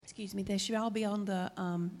excuse me, they should all be on the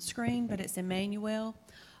screen, but it's Emmanuel.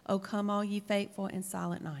 O come all ye faithful in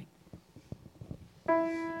silent night.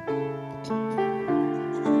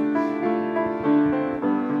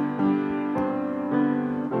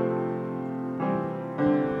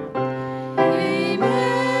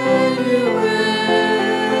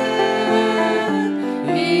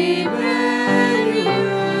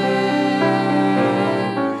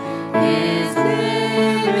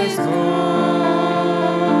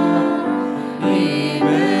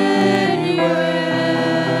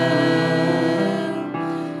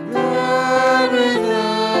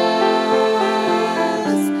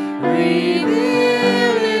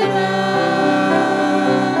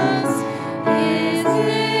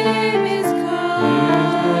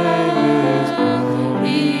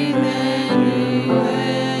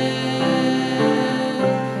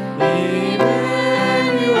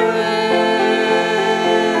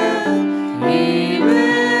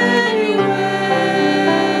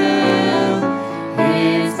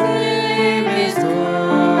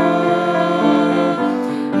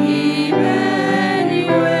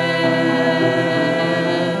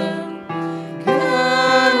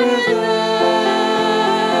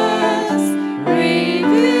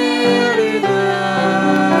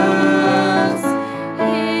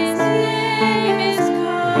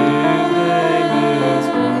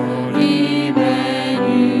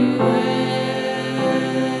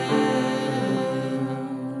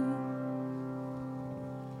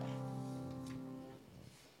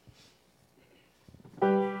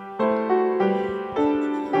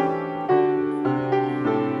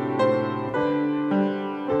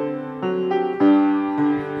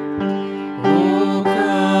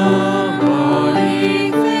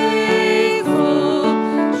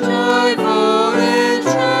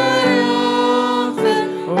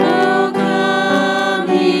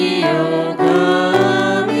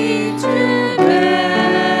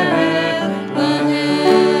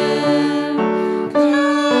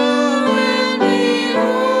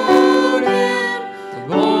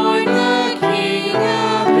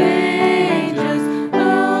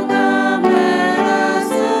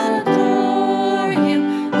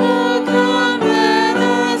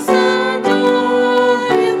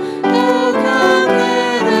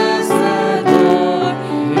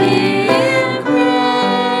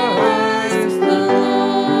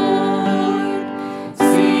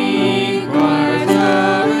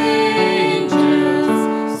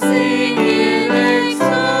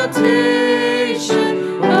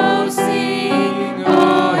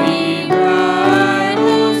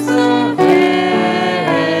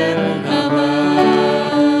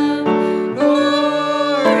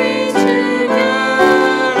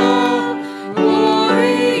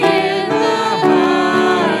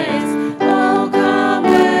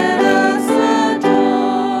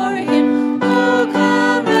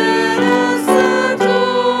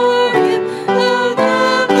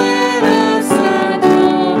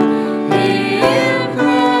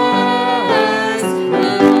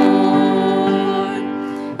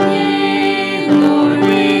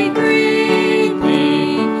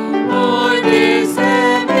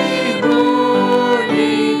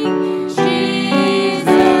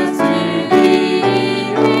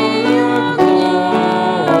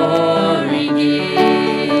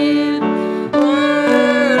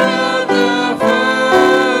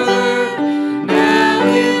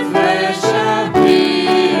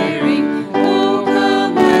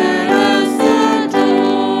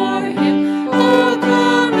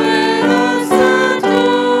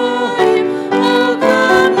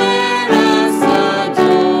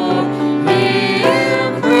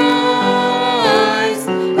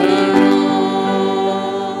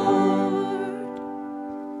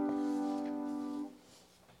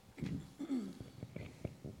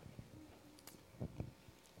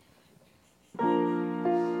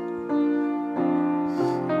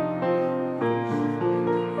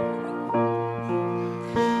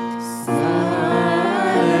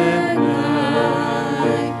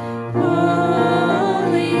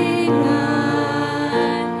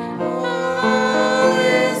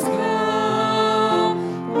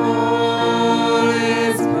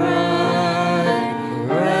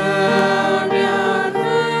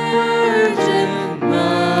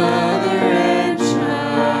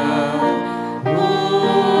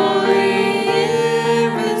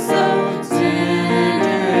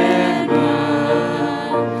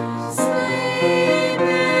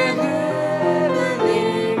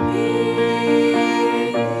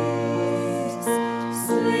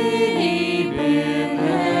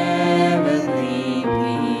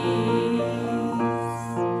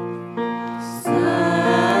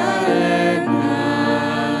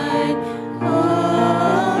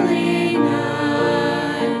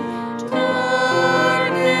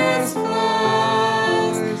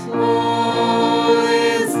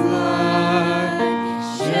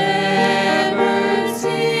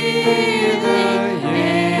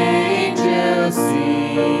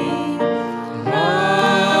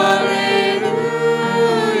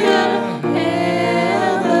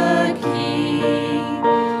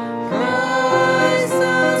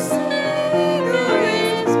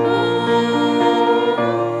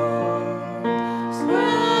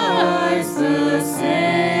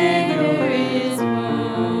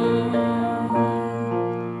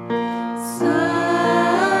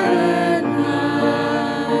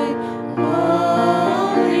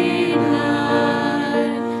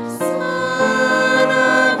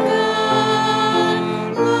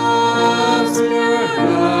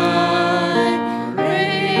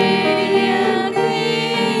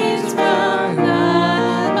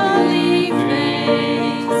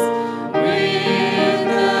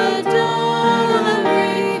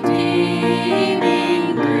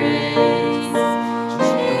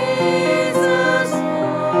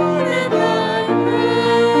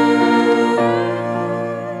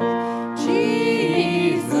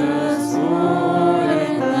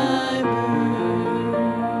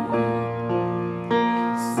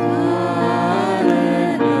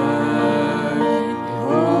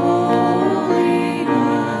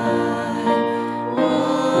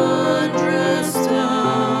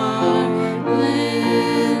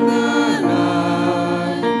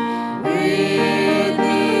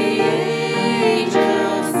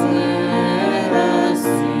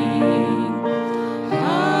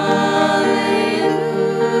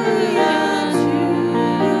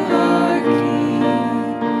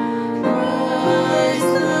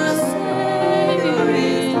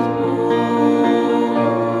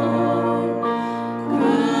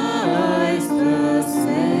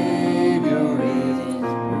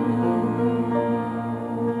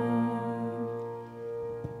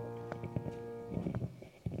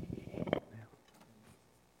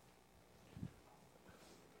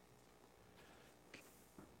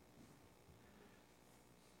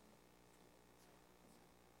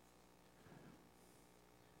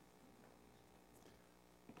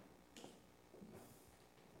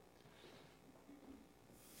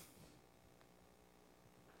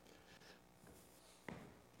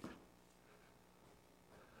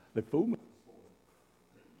 They fooled me.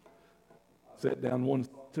 Sat down one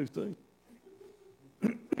too soon.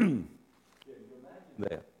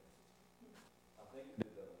 That.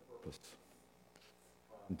 Purpose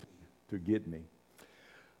to get me.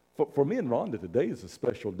 For me and Rhonda, today is a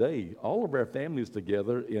special day. All of our families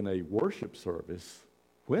together in a worship service.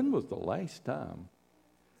 When was the last time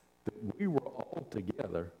that we were all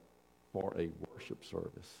together for a worship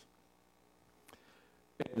service?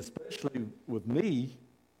 And especially with me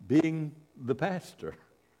being the pastor.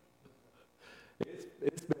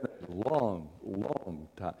 It's been a long, long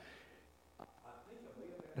time.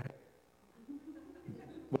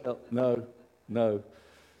 Well, no.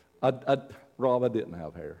 Rob, I didn't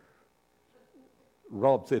have hair.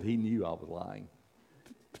 Rob said he knew I was lying.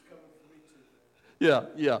 Yeah.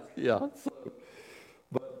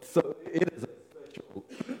 So it is a special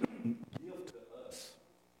gift to us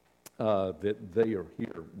that they are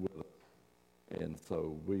here with us. And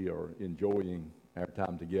so we are enjoying our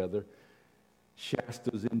time together.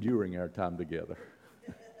 Shasta's enduring our time together.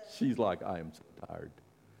 She's like, I am so tired.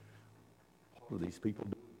 What are these people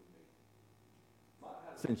doing?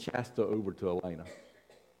 Send Shasta over to Elena.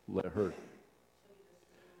 Let her.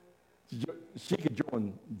 She could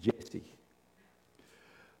join Jesse.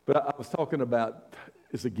 But I was talking about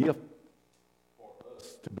it's a gift for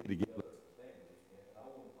us to be together. And I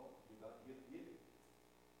want to talk to you about the gift of giving.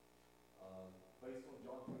 Based on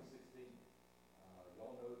John 3:16.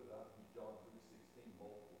 Y'all know that I've used John 3:16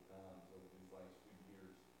 multiple times over these last few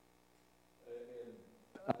years.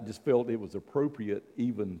 And I just felt it was appropriate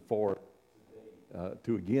even for today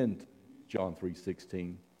to again John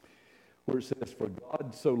 3:16, where it says, "For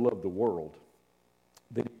God so loved the world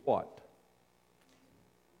that he what?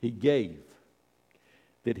 He gave.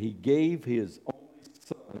 That he gave his only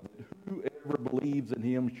Son, that whoever believes in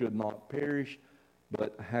him should not perish,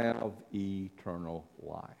 but have eternal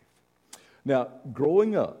life." Now,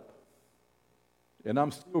 growing up, and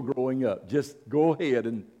I'm still growing up, just go ahead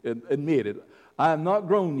and admit it. I am not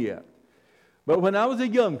grown yet. But when I was a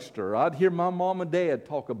youngster, I'd hear my mom and dad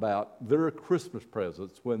talk about their Christmas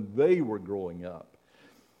presents when they were growing up.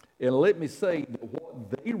 And let me say that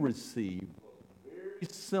what they received was very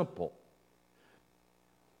simple.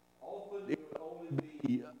 Often it would only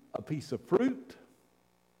be a piece of fruit,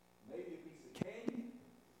 maybe a piece of candy,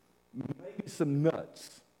 maybe some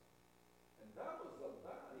nuts. And that was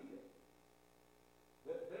about it.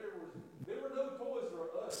 There were no Toys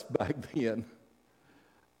R Us back then.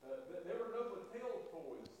 There were no Mattel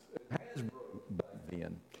toys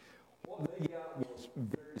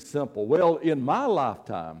simple. Well, in my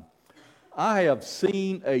lifetime, I have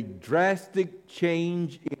seen a drastic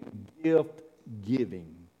change in gift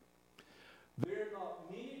giving. There are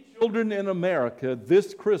not many children in America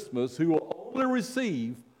this Christmas who will only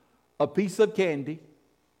receive a piece of candy,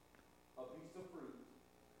 a piece of fruit,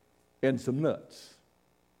 and some nuts.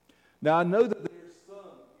 Now, I know that there's some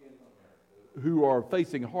in America who are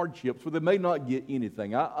facing hardships where they may not get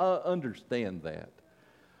anything. I understand that.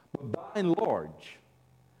 But by and large,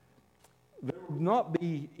 there will not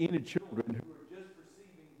be any children who are just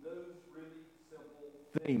receiving those really simple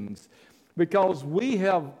things. Because we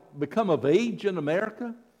have become of age in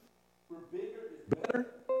America, where bigger is better,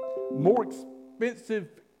 more expensive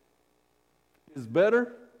is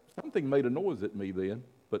better. Something made a noise at me then,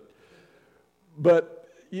 but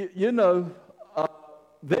you know,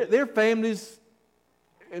 their families,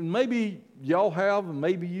 and maybe y'all have, and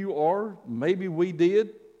maybe you are, maybe we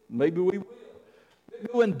did, maybe we will. They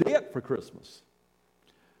go in debt for Christmas.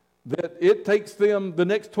 That it takes them the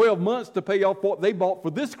next 12 months to pay off what they bought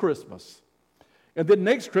for this Christmas. And then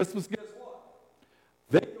next Christmas, guess what?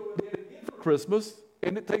 They go in debt again for Christmas,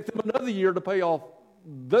 and it takes them another year to pay off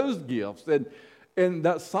those gifts. And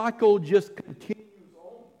that cycle just continues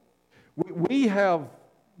on. We have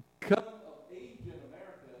come of age in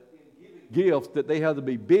America in giving gifts that they have to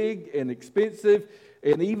be big and expensive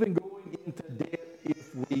and even going into debt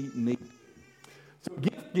if we need to. So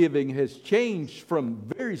gift giving has changed from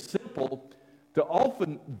very simple to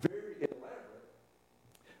often very elaborate.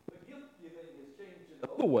 But gift giving has changed in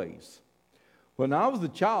other ways. When I was a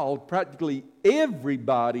child, practically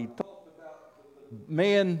everybody talked about the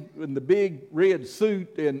man in the big red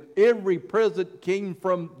suit, and every present came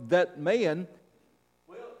from that man.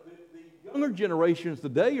 Well, the younger generations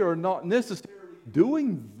today are not necessarily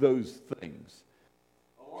doing those things.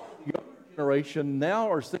 A lot of the younger generation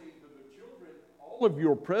now are saying, all of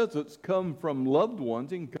your presents come from loved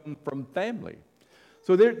ones and come from family.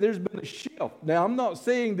 So there's been a shift. Now, I'm not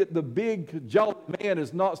saying that the big jolly man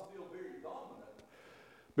is not still very dominant,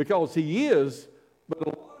 because he is, but a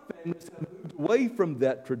lot of families have moved away from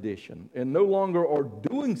that tradition and no longer are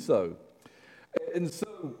doing so. And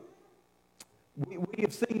so we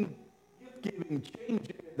have seen gift giving change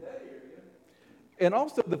in that area, and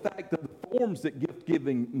also the fact of the forms that gift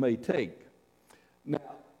giving may take. Now,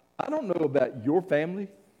 I don't know about your family,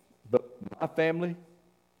 but my family,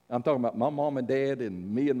 I'm talking about my mom and dad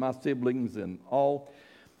and me and my siblings and all,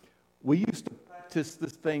 we used to practice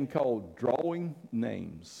this thing called drawing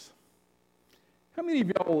names. How many of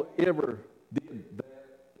y'all ever did that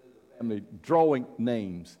as a family, drawing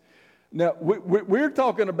names? Now, we're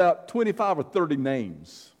talking about 25 or 30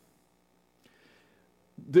 names.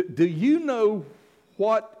 Do you know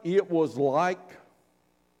what it was like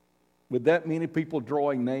with that many people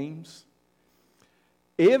drawing names?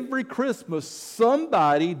 Every Christmas,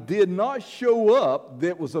 somebody did not show up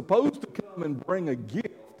that was supposed to come and bring a gift.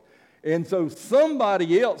 And so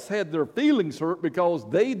somebody else had their feelings hurt because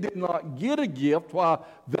they did not get a gift while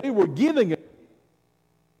they were giving it.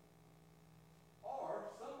 Or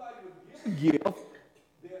somebody would give a gift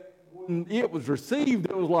that when it was received,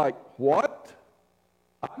 it was like, what?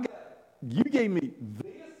 You gave me this?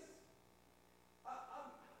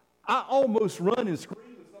 I almost run and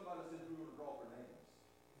scream when somebody says we were going to draw their names.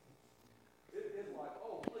 It's like,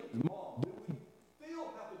 oh, please, Mom, do we still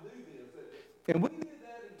have to do this? And we did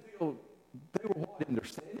that until they were what, in their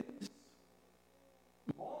 70s?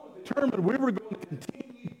 Mom was determined we were going to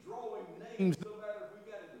continue drawing names no matter if we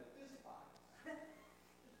got into fist fights.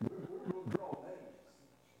 We were going to draw names.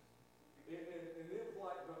 And it was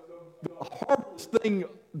like the hardest thing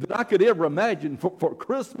that I could ever imagine for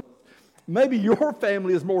Christmas. Maybe your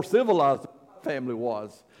family is more civilized than my family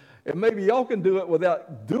was. And maybe y'all can do it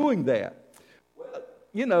without doing that. Well,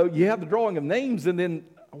 you know, you have the drawing of names, and then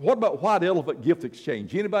what about White Elephant Gift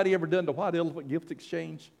Exchange? Anybody ever done the White Elephant Gift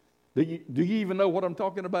Exchange? Do you even know what I'm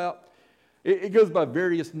talking about? It goes by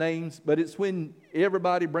various names, but it's when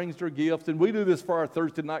everybody brings their gifts. And we do this for our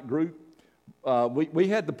Thursday night group. We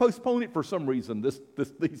had to postpone it for some reason this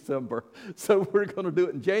December. So we're going to do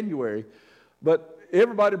it in January. But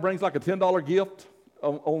everybody brings like a $10 gift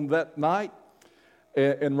on that night.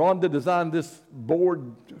 And Rhonda designed this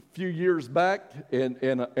board a few years back and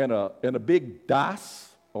a big dice,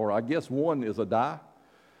 or I guess one is a die.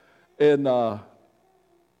 And on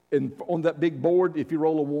that big board, if you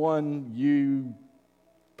roll a 1, you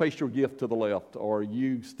face your gift to the left, or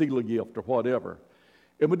you steal a gift, or whatever.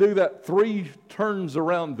 And we do that 3 turns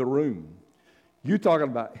around the room. You talking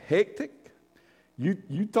about hectic?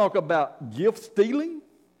 You talk about gift stealing?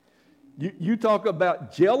 You talk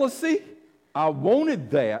about jealousy? I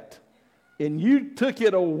wanted that and you took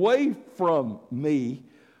it away from me,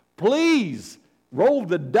 please roll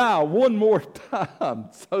the die one more time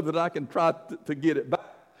so that I can try to get it back.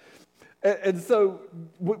 And so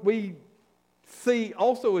we see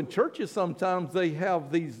also in churches sometimes they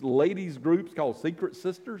have these ladies groups called Secret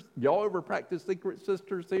Sisters. Y'all ever practice Secret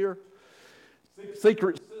Sisters here?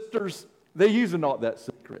 Secret Sisters, they're usually not that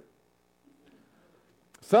secret.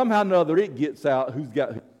 Somehow or another it gets out who's got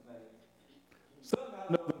whose name. Somehow or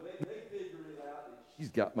another they figure it out that she's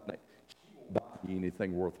got my name. She won't buy me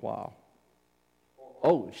anything worthwhile.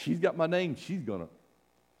 Oh, she's got my name. It's going to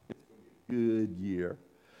be a good year.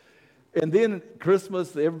 And then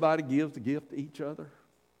Christmas, everybody gives a gift to each other.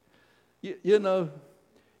 You know,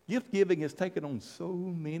 gift giving has taken on so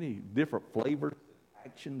many different flavors,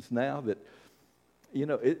 actions now that, you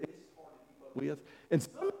know, it's hard to keep up with. And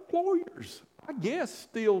some employers, I guess,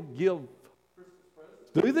 still give Christmas presents.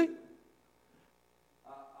 Do they? I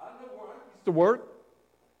know where I used to work.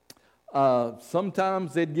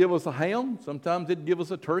 Sometimes they'd give us a ham. Sometimes they'd give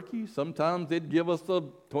us a turkey. Sometimes they'd give us a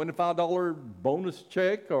 $25 bonus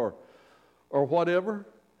check or whatever.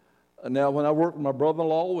 Now, when I worked with my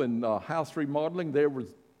brother-in-law in house remodeling, there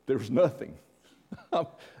was nothing. I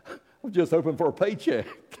was just hoping for a paycheck.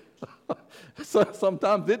 So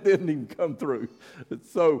sometimes it didn't even come through.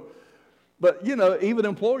 So, but you know, even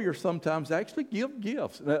employers sometimes actually give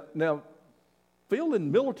gifts. Now Phil,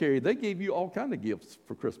 in the military, they gave you all kind of gifts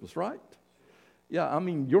for Christmas, right? Yeah, I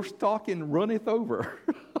mean, your stocking runneth over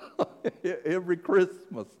every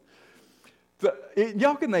Christmas. So,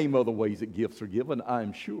 y'all can name other ways that gifts are given,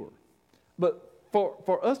 I'm sure. But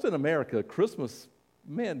for us in America, Christmas,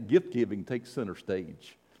 man, gift giving takes center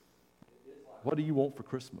stage. What do you want for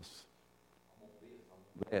Christmas?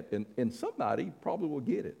 That, and somebody probably will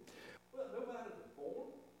get it. But no matter the form,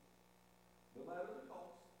 no matter the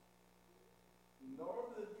cost,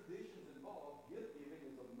 nor the traditions involved, gift giving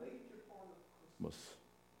is a major part of Christmas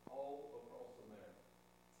all across America.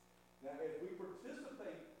 Now, as we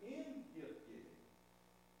participate in gift giving,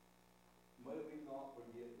 may we not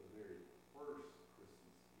forget the very first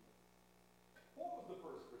Christmas gift. What was the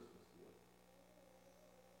first Christmas gift?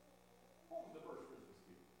 What was the first Christmas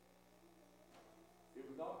gift? It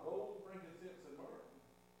was not gold, frankincense, and myrrh.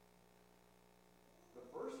 The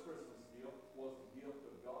first Christmas gift was the gift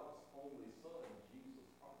of God's only Son, Jesus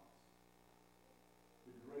Christ.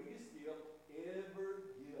 The greatest gift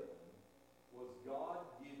ever given was God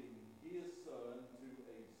giving His Son to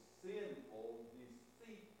a sinful,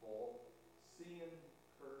 deceitful,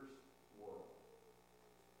 sin-cursed world.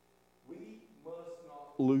 We must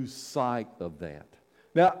not lose sight of that.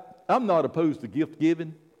 Now, I'm not opposed to gift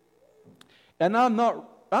giving, and I'm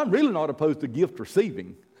really not opposed to gift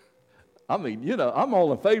receiving. I mean, you know, I'm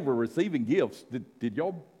all in favor of receiving gifts. Did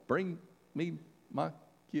y'all bring me my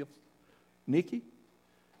gifts? Nikki?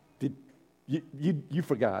 Did you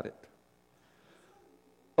forgot it?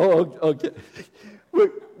 Oh, okay. We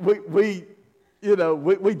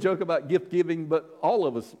joke about gift giving, but all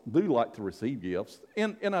of us do like to receive gifts,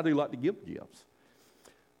 and I do like to give gifts.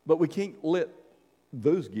 But we can't let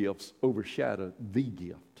those gifts overshadow the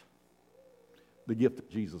gift of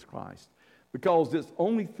Jesus Christ. Because it's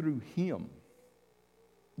only through Him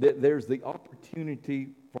that there's the opportunity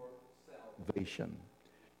for salvation.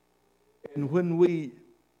 And when we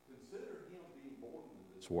consider Him being born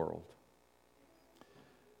into this world,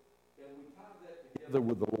 and we tie that together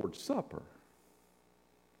with the Lord's Supper,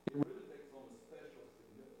 it really takes on a special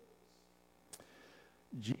significance.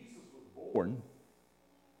 Jesus was born.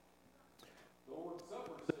 The Lord's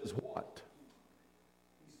Supper says what?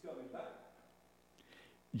 He's coming back.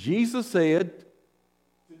 Jesus said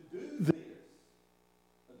to do this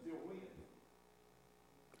until when?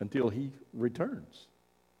 Until He returns.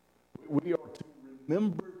 We are to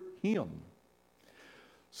remember Him.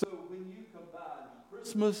 So when you combine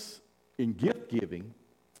Christmas and gift giving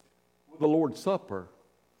with the Lord's Supper,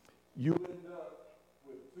 you end up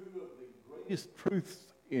with two of the greatest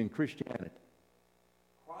truths in Christianity.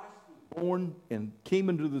 Christ was born and came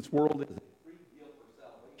into this world as a free gift for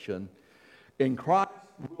salvation, and Christ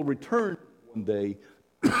will return one day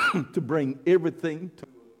to bring everything to a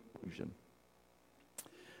conclusion.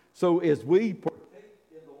 So as we partake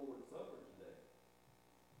in the Lord's Supper today,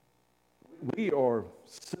 we are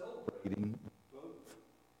celebrating both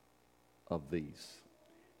of these.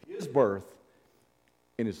 His birth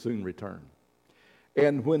and His soon return.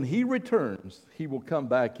 And when He returns, He will come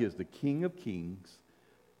back as the King of Kings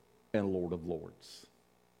and Lord of Lords.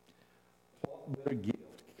 What better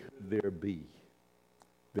gift could there be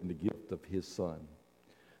than the gift of His Son?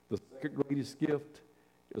 The second greatest gift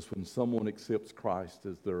is when someone accepts Christ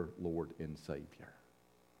as their Lord and Savior.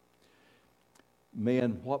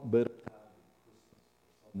 Man, what better time than Christmas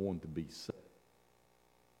for someone to be saved?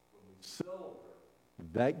 When we celebrate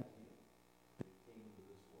that gift that came to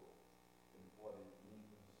this world and what it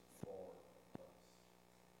means for us.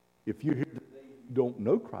 If you're here today and you don't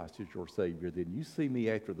know Christ as your Savior, then you see me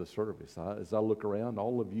after the service. As I look around,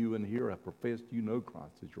 all of you in here, I profess you know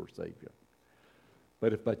Christ as your Savior.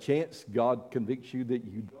 But if by chance God convicts you that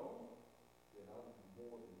you don't, then I'll be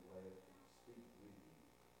more than glad to speak with you.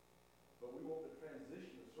 But we want to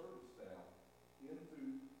transition the service now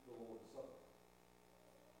into the Lord's Supper.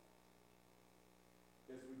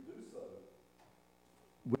 As we do so,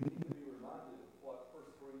 we need to be reminded of what 1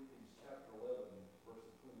 Corinthians chapter 11,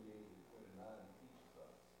 verses 28 and 29 teaches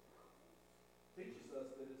us. Teaches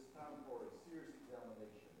us that it's time for a serious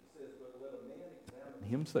examination. It says, but let a man examine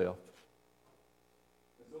himself,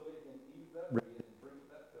 and so they can eat that bread and drink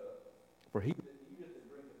that cup. For he that eateth and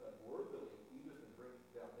drinketh unworthily eateth and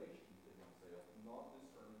drinketh damnation to himself, not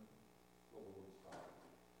discerning the Lord's time.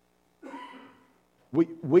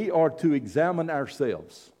 We are to examine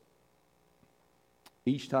ourselves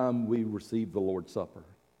each time we receive the Lord's Supper.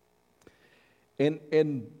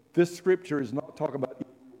 And this scripture is not talking about if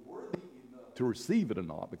we're worthy enough to receive it or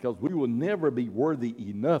not, because we will never be worthy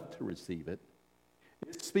enough to receive it.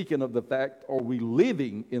 It's speaking of the fact, are we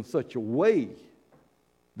living in such a way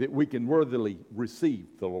that we can worthily receive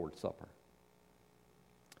the Lord's Supper?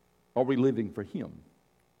 Are we living for Him?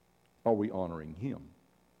 Are we honoring Him?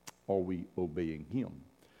 Are we obeying Him?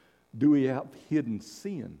 Do we have hidden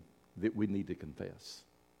sin that we need to confess?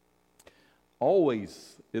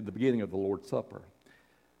 Always at the beginning of the Lord's Supper,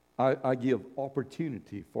 I give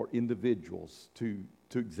opportunity for individuals to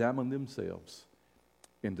examine themselves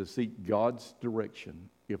and to seek God's direction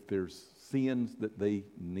if there's sins that they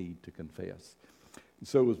need to confess.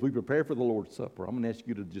 So as we prepare for the Lord's Supper, I'm going to ask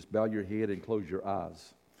you to just bow your head and close your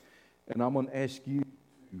eyes. And I'm going to ask you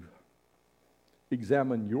to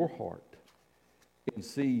examine your heart and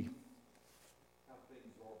see how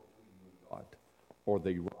things are between you and God. Are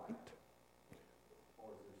they right?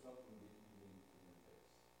 Or is there something that you need to confess?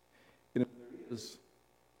 And if there is,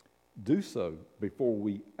 do so before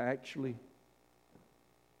we actually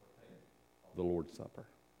partake of the Lord's Supper.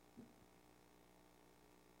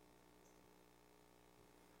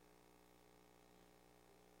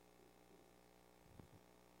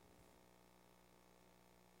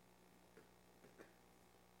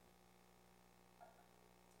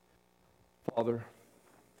 Father,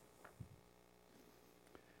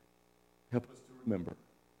 help us to remember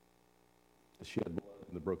the shed blood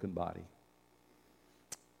and the broken body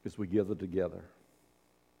as we gather together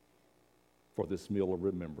for this meal of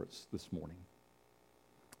remembrance this morning.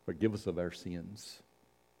 Forgive us of our sins.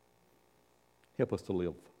 Help us to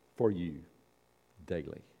live for you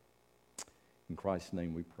daily. In Christ's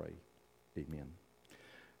name we pray. Amen.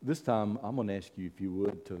 This time, I'm going to ask you, if you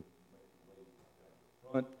would, to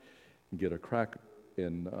front and get a cracker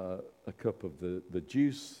and a cup of the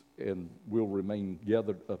juice, and we'll remain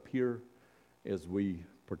gathered up here as we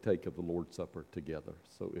partake of the Lord's Supper together.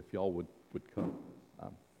 So if y'all would come.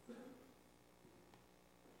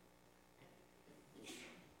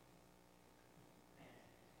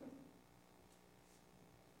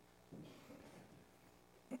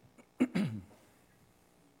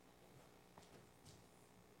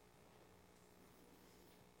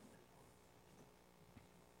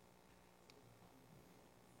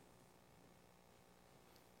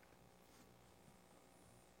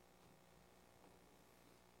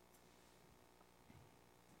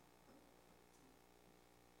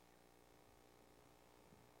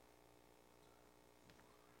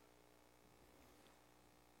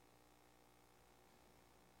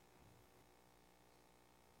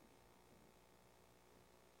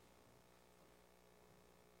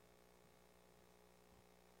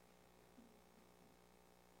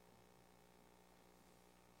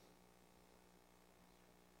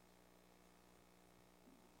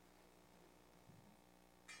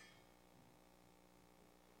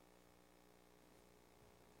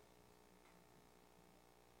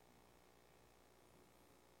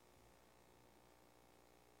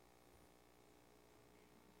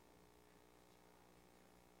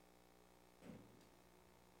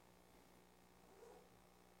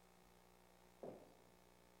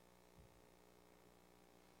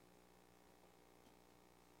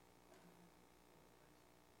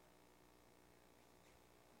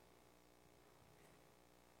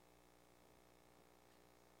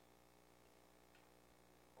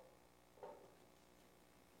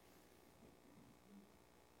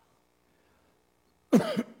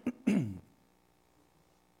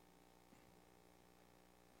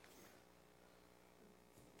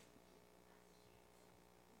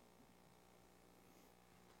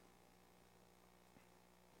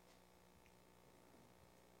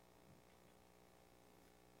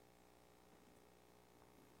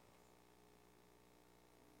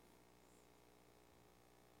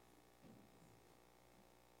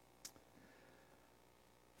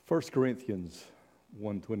 1 Corinthians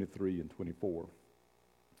 1:23 and 24.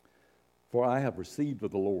 For I have received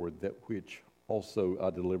of the Lord that which also I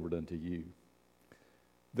delivered unto you,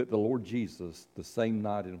 that the Lord Jesus, the same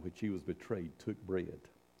night in which he was betrayed, took bread.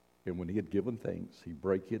 And when he had given thanks, he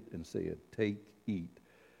brake it and said, Take, eat.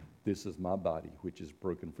 This is my body, which is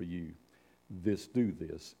broken for you. Do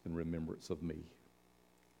this in remembrance of me.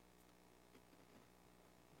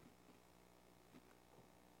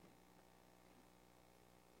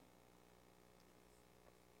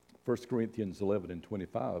 First Corinthians 11 and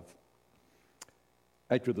 25.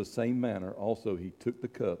 After the same manner also he took the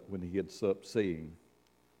cup when he had supped, saying,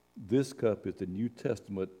 This cup is the New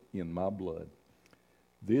Testament in my blood.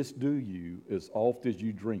 This do you as oft as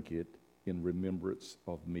you drink it in remembrance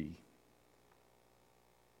of me.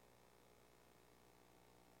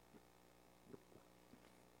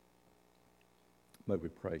 May we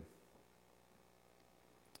pray.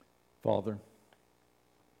 Father,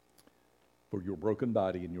 for your broken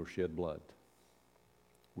body and your shed blood,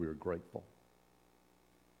 we are grateful.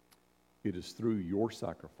 It is through your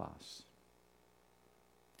sacrifice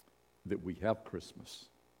that we have Christmas.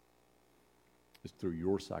 It's through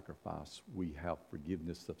your sacrifice we have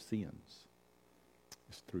forgiveness of sins.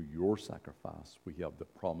 It's through your sacrifice we have the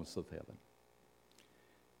promise of heaven.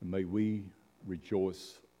 And may we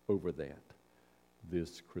rejoice over that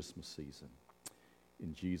this Christmas season.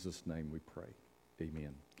 In Jesus' name we pray.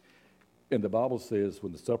 Amen. And the Bible says,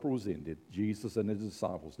 when the supper was ended, Jesus and his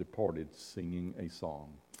disciples departed singing a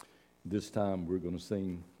song. This time we're going to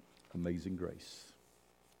sing Amazing Grace.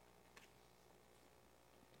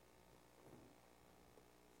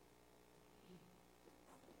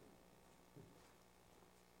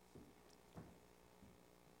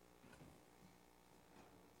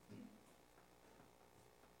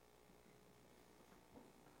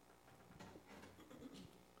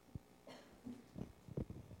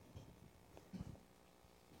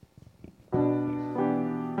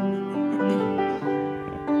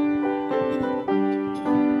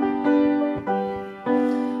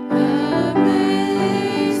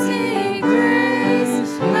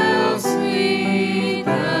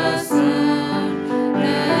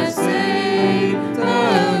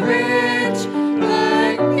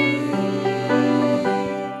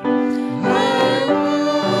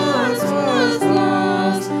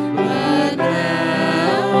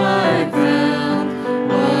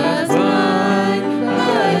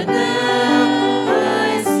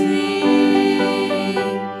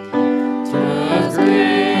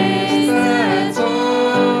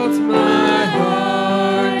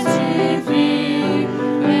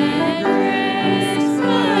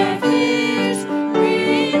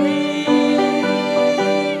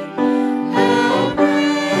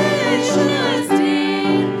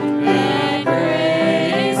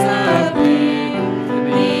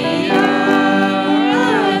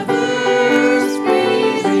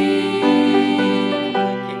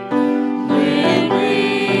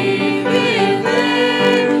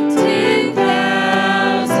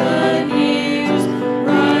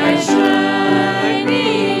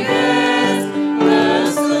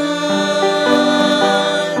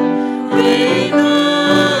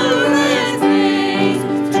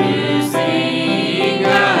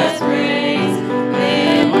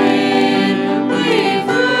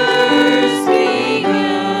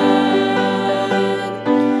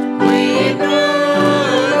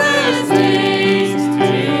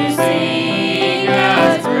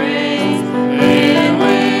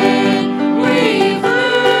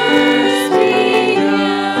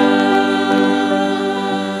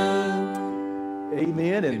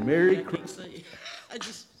 I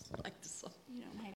just